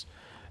trees.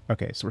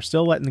 Okay, so we're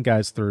still letting the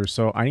guys through,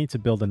 so I need to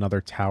build another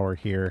tower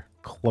here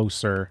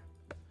closer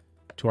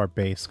to our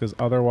base, because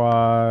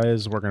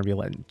otherwise we're going to be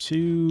letting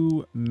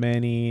too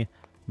many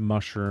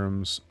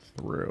mushrooms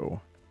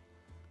through.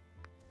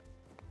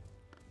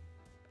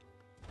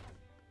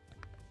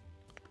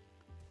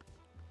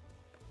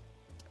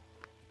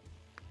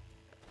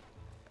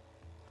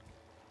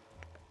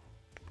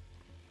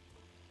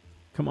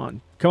 Come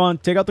on. Come on,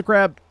 take out the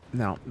crab.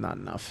 No, not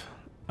enough.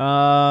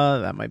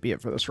 That might be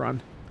it for this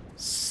run.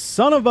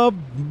 Son of a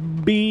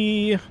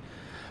bee.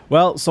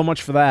 Well, so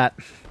much for that.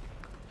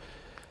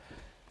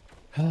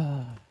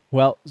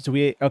 Well, so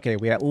we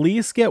at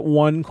least get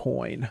one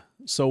coin.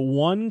 So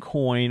one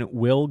coin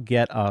will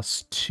get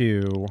us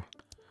to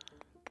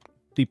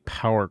the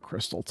power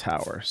crystal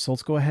tower. So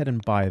let's go ahead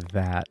and buy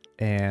that,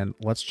 and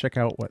let's check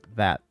out what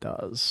that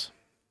does.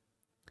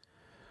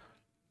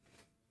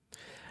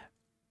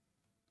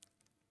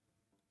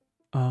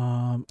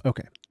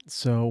 Okay.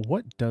 So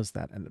what does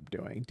that end up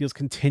doing? Deals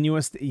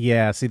continuous...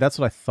 Yeah, see, that's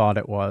what I thought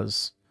it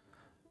was.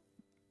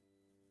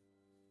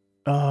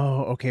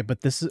 Oh, okay,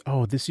 but this is...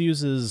 Oh, this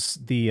uses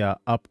the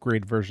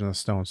upgrade version of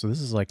stone. So this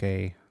is like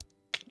a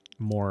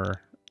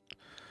more...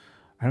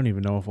 I don't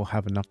even know if we'll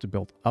have enough to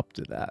build up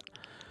to that.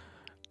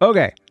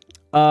 Okay.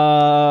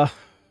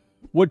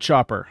 Wood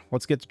chopper.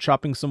 Let's get to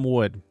chopping some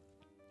wood.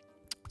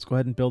 Let's go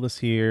ahead and build this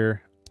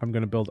here. I'm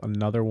going to build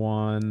another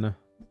one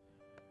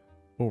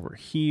over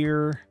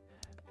here.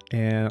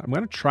 And I'm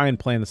going to try and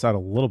plan this out a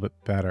little bit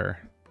better,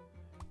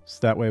 so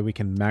that way we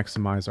can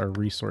maximize our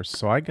resources.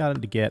 So I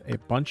got to get a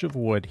bunch of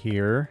wood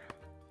here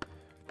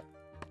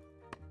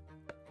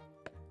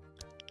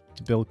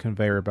to build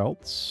conveyor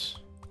belts,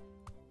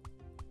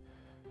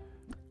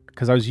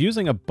 because I was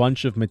using a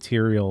bunch of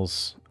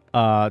materials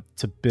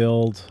to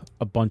build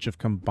a bunch of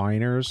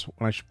combiners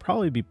when I should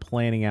probably be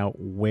planning out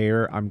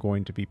where I'm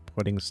going to be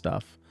putting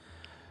stuff,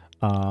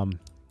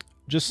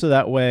 just so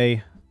that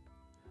way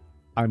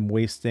I'm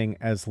wasting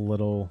as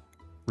little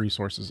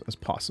resources as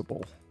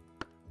possible.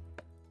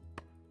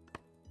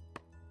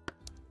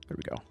 There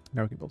we go.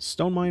 Now we can build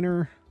stone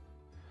miner.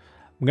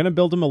 I'm going to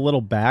build them a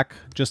little back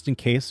just in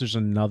case there's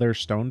another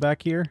stone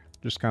back here.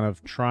 Just kind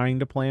of trying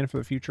to plan for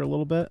the future a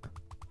little bit.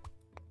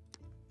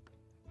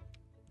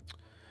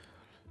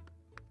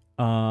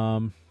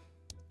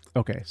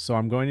 Okay, so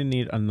I'm going to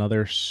need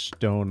another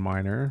stone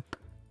miner.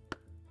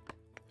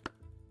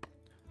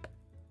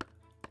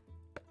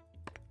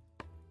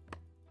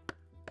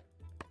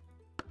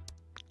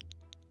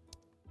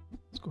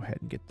 Go ahead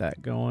and get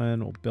that going.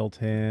 We'll build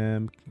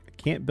him. I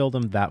can't build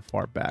him that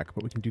far back,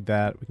 but we can do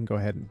that. We can go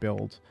ahead and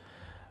build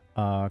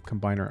a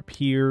combiner up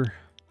here.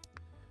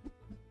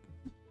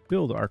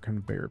 Build our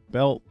conveyor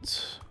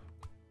belt.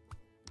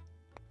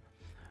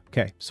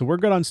 Okay, so we're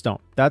good on stone.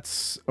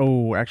 That's...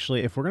 Oh,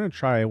 actually, if we're going to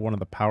try one of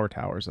the power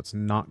towers, that's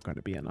not going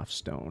to be enough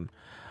stone.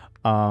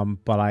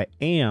 But I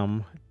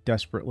am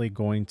desperately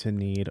going to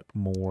need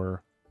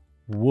more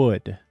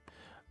wood.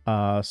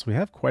 So we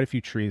have quite a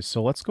few trees.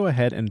 So let's go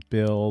ahead and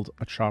build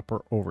a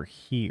chopper over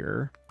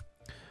here.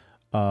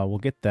 We'll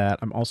get that.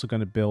 I'm also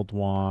going to build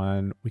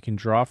one. We can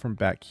draw from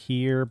back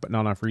here, but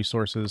not enough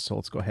resources. So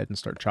let's go ahead and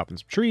start chopping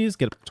some trees.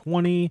 Get up to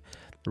 20.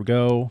 There we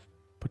go.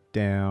 Put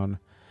down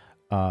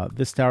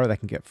this tower that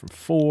can get from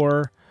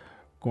 4.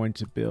 Going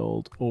to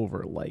build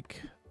over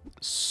like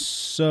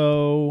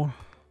so.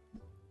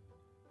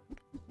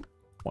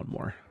 One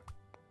more.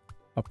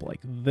 Up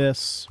like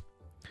this.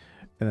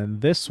 And then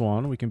this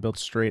one, we can build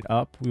straight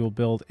up. We will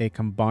build a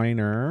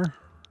combiner.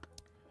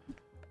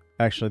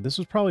 Actually, this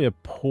was probably a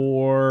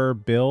poor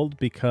build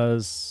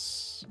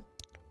because...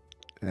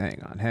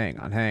 Hang on.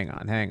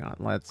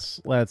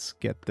 Let's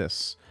get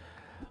this.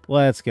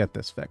 Let's get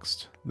this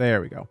fixed.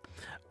 There we go.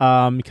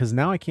 Because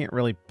now I can't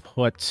really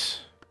put...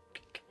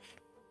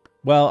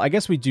 Well, I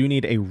guess we do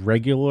need a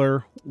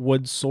regular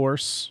wood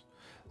source.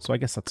 So I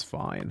guess that's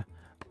fine.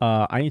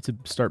 I need to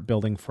start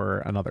building for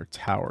another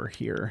tower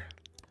here.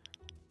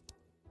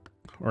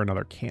 Or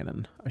another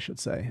cannon, I should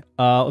say.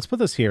 Let's put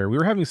this here. We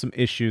were having some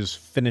issues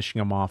finishing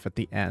them off at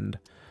the end.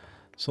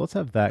 So let's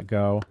have that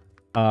go.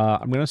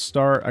 I gotta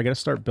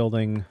start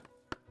building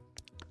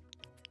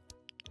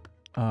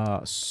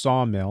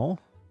sawmill.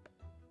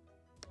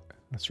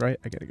 That's right,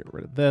 I gotta get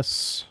rid of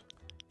this.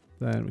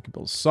 Then we can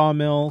build a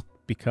sawmill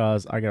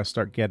because I gotta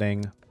start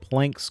getting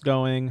planks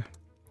going.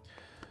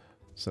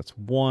 So that's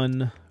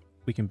 1.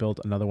 We can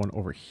build another one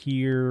over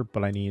here,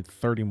 but I need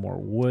 30 more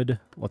wood.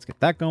 Let's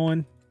get that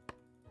going.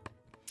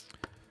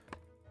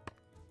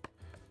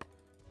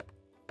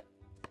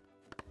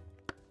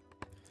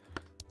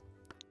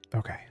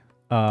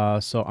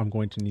 So I'm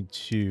going to need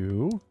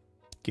to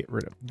get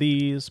rid of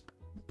these,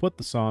 put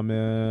the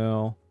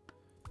sawmill.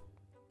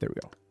 There we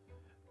go.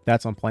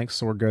 That's on planks,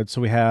 so we're good.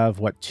 So we have,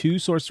 what, 2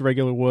 sources of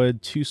regular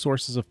wood, 2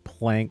 sources of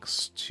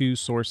planks, 2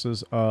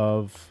 sources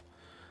of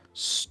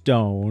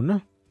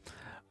stone.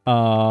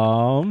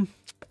 Let's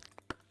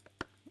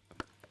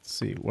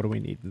see, what do we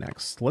need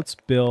next? Let's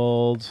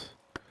build...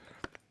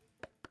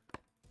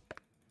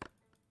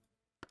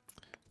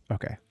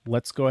 Okay,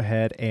 let's go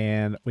ahead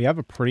and we have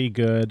a pretty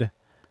good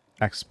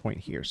X point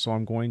here. So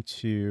I'm going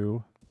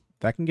to...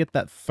 That can get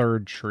that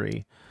 3rd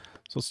tree.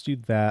 So let's do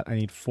that. I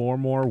need 4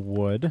 more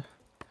wood.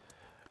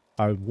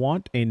 I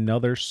want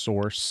another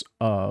source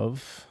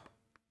of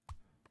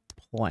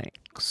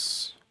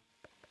planks.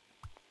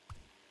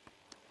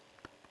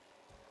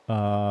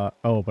 Oh,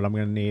 but I'm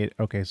going to need...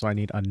 Okay, so I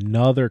need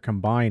another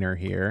combiner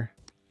here.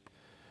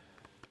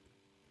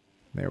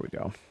 There we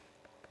go.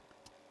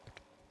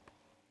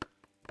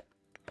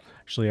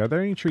 Actually, are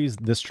there any trees?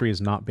 This tree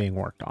is not being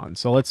worked on.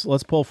 So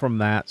let's pull from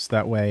that so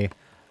that way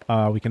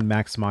we can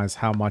maximize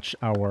how much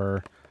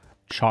our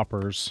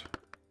choppers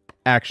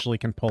actually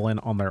can pull in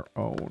on their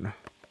own.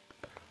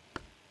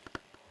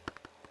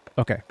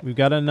 Okay, we've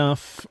got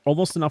enough,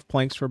 almost enough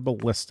planks for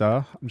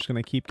ballista. I'm just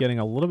going to keep getting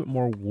a little bit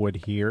more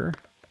wood here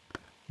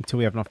until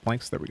we have enough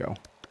planks. There we go.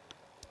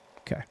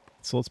 Okay,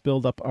 so let's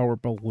build up our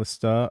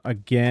ballista.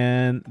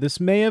 Again, this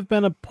may have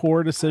been a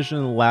poor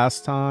decision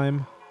last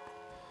time.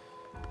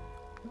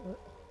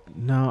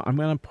 No, I'm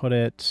going to put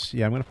it...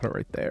 Yeah, I'm going to put it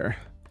right there.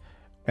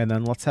 And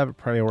then let's have it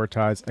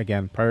prioritize.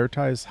 Again,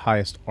 prioritize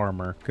highest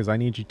armor, because I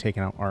need you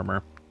taking out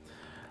armor.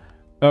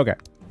 Okay.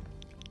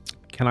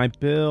 Can I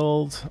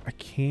build... I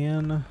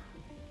can...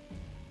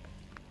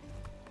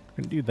 I'm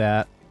going to do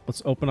that.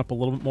 Let's open up a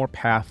little bit more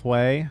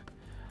pathway.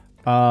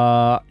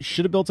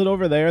 Should have built it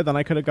over there, then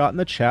I could have gotten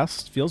the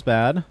chest. Feels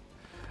bad.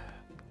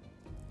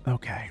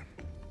 Okay.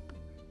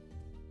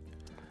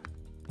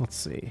 Let's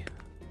see.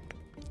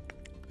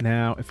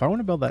 Now, if I want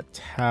to build that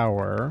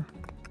tower...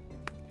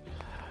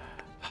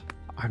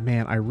 Oh,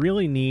 man, I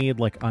really need,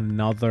 like,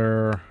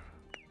 another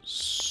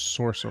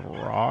source of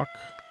rock.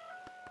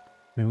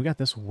 I mean, we got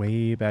this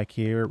way back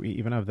here. We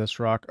even have this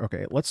rock.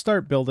 Okay, let's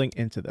start building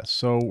into this.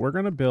 So we're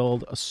going to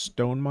build a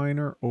stone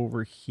miner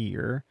over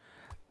here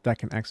that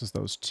can access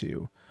those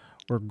 2.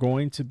 We're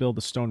going to build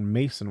a stone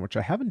mason, which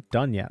I haven't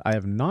done yet. I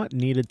have not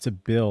needed to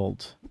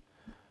build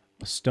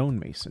a stone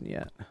mason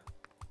yet.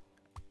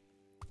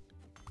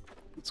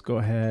 Let's go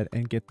ahead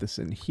and get this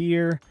in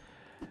here.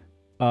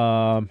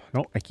 No,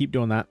 I keep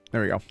doing that.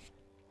 There we go.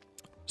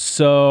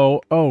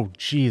 So, oh,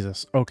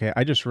 Jesus. Okay,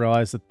 I just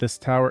realized that this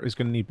tower is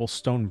going to need both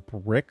stone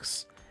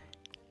bricks.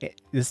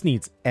 This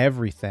needs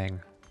everything.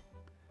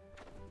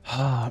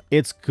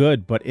 It's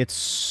good, but it's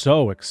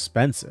so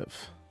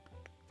expensive.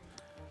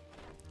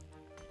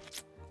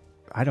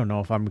 I don't know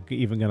if I'm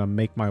even going to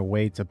make my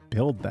way to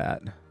build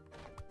that.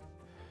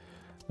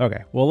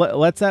 Okay, well,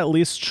 let's at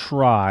least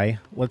try.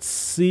 Let's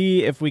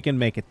see if we can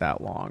make it that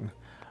long.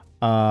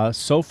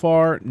 So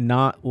far,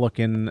 not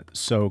looking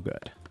so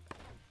good.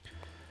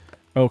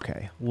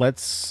 Okay,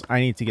 I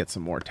need to get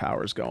some more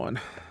towers going.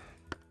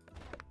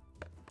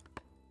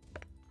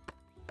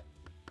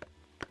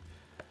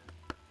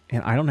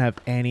 And I don't have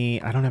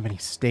any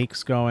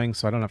stakes going,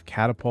 so I don't have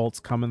catapults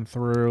coming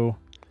through.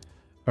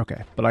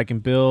 Okay, but I can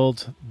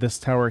build this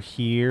tower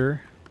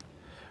here,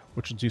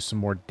 which will do some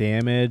more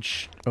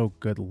damage. Oh,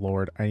 good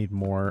lord. I need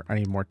more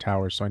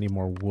towers, so I need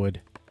more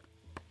wood.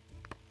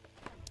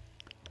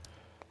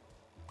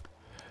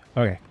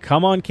 Okay,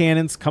 come on,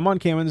 cannons. Come on,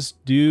 cannons.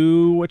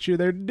 Do what you're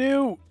there to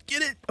do.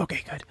 Get it.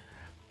 Okay,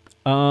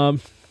 good.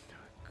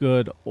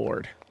 Good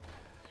lord.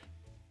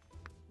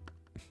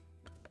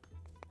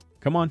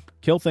 Come on,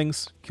 kill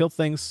things. Kill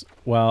things.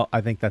 Well,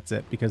 I think that's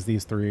it, because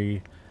these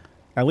 3,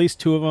 at least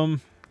 2 of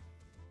them,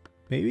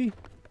 maybe?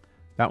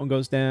 That one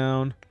goes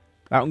down.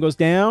 That one goes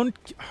down.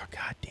 Oh,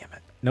 god damn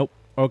it. Nope.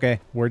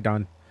 Okay, we're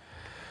done.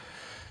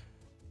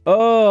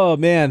 Oh,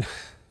 man.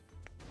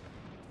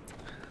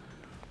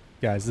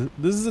 Guys,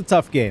 this is a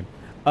tough game.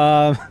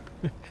 Oh,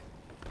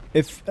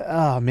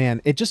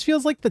 man, it just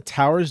feels like the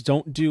towers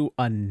don't do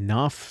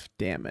enough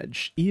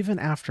damage, even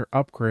after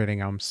upgrading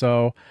them.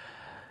 So,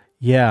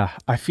 yeah,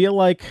 I feel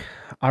like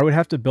I would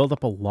have to build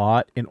up a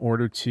lot in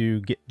order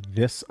to get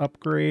this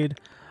upgrade.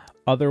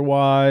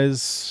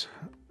 Otherwise,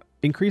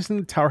 increasing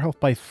the tower health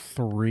by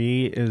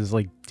 3 is,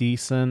 like,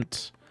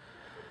 decent.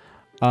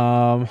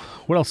 What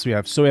else do we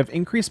have? So we have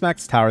increased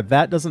max tower.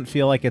 That doesn't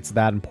feel like it's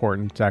that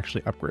important to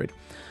actually upgrade.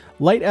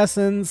 Light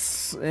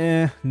essence,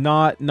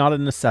 not a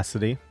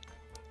necessity.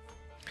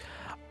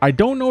 I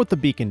don't know what the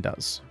beacon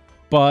does,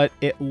 but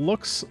it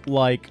looks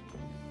like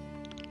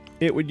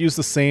it would use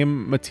the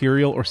same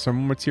material or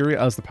similar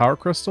material as the power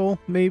crystal,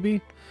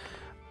 maybe.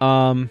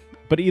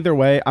 But either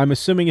way, I'm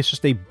assuming it's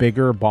just a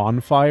bigger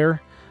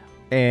bonfire,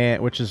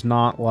 which is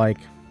not, like,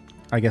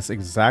 I guess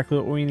exactly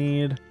what we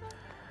need.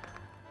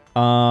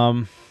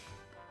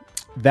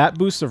 That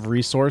boost of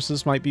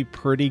resources might be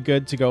pretty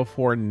good to go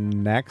for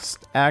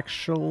next,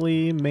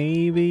 actually,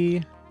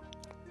 maybe.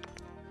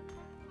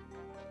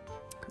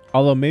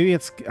 Although maybe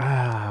it's,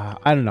 I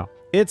don't know.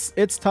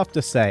 It's tough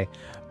to say,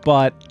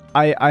 but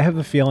I have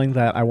a feeling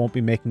that I won't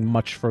be making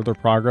much further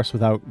progress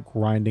without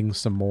grinding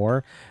some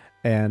more.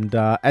 And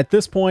at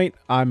this point,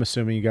 I'm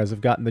assuming you guys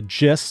have gotten the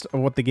gist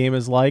of what the game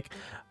is like,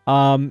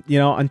 you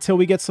know, until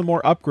we get some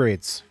more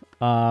upgrades.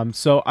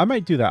 So I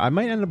might do that. I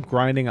might end up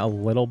grinding a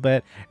little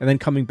bit and then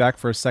coming back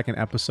for a second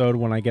episode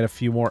when I get a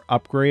few more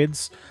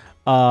upgrades.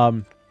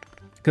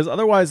 Because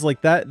otherwise,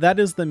 like, that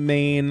is the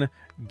main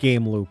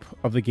game loop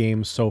of the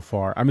game so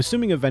far. I'm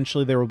assuming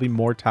eventually there will be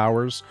more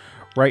towers.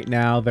 Right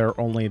now, there are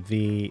only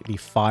the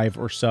 5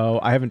 or so.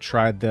 I haven't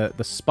tried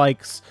the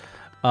spikes,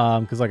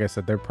 because like I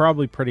said, they're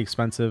probably pretty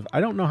expensive. I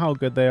don't know how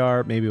good they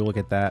are. Maybe we'll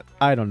get that.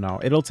 I don't know.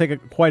 It'll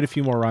take quite a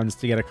few more runs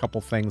to get a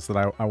couple things that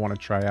I want to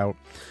try out.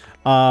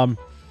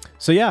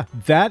 So yeah,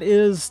 that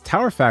is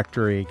Tower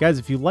Factory. Guys,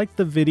 if you liked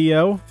the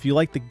video, if you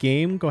like the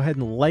game, go ahead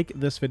and like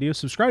this video.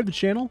 Subscribe to the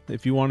channel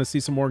if you want to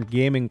see some more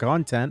gaming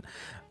content.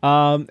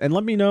 And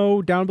let me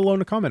know down below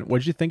in a comment. What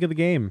did you think of the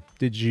game?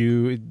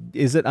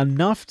 Is it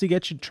enough to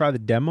get you to try the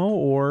demo,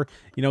 or,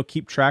 you know,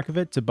 keep track of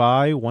it to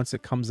buy once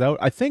it comes out?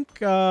 I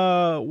think,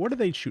 what are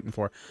they shooting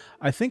for?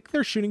 I think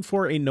they're shooting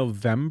for a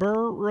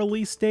November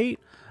release date.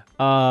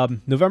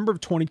 November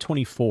of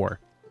 2024.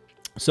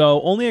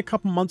 So only a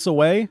couple months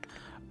away.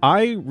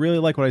 I really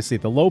like what I see.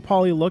 The low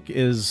poly look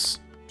is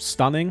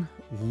stunning.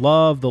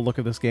 Love the look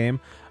of this game.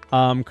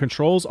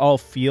 Controls all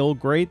feel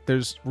great.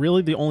 There's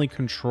really the only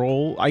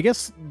control, I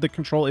guess the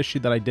control issue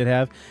that I did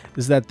have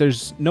is that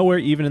there's nowhere,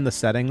 even in the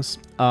settings,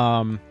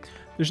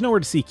 there's nowhere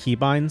to see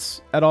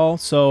keybinds at all.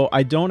 So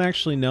I don't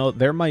actually know.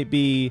 There might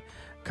be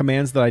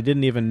commands that I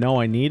didn't even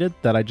know I needed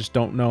that I just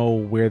don't know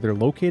where they're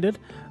located.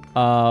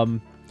 But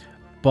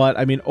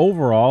I mean,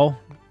 overall,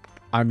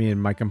 I mean,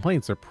 my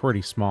complaints are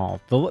pretty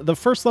small. The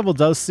first level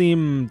does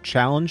seem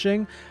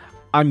challenging.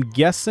 I'm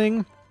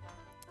guessing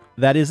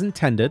that is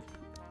intended,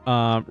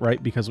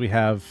 right? Because we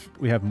have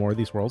more of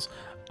these worlds.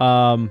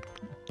 Yeah,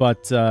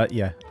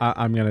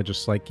 I'm gonna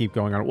just like keep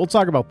going on. We'll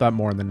talk about that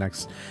more in the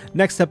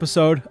next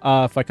episode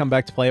if I come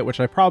back to play it, which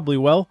I probably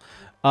will.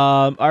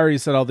 I already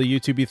said all the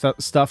YouTube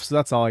stuff, so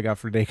that's all I got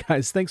for today,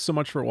 guys. Thanks so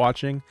much for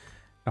watching.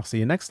 I'll see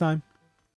you next time.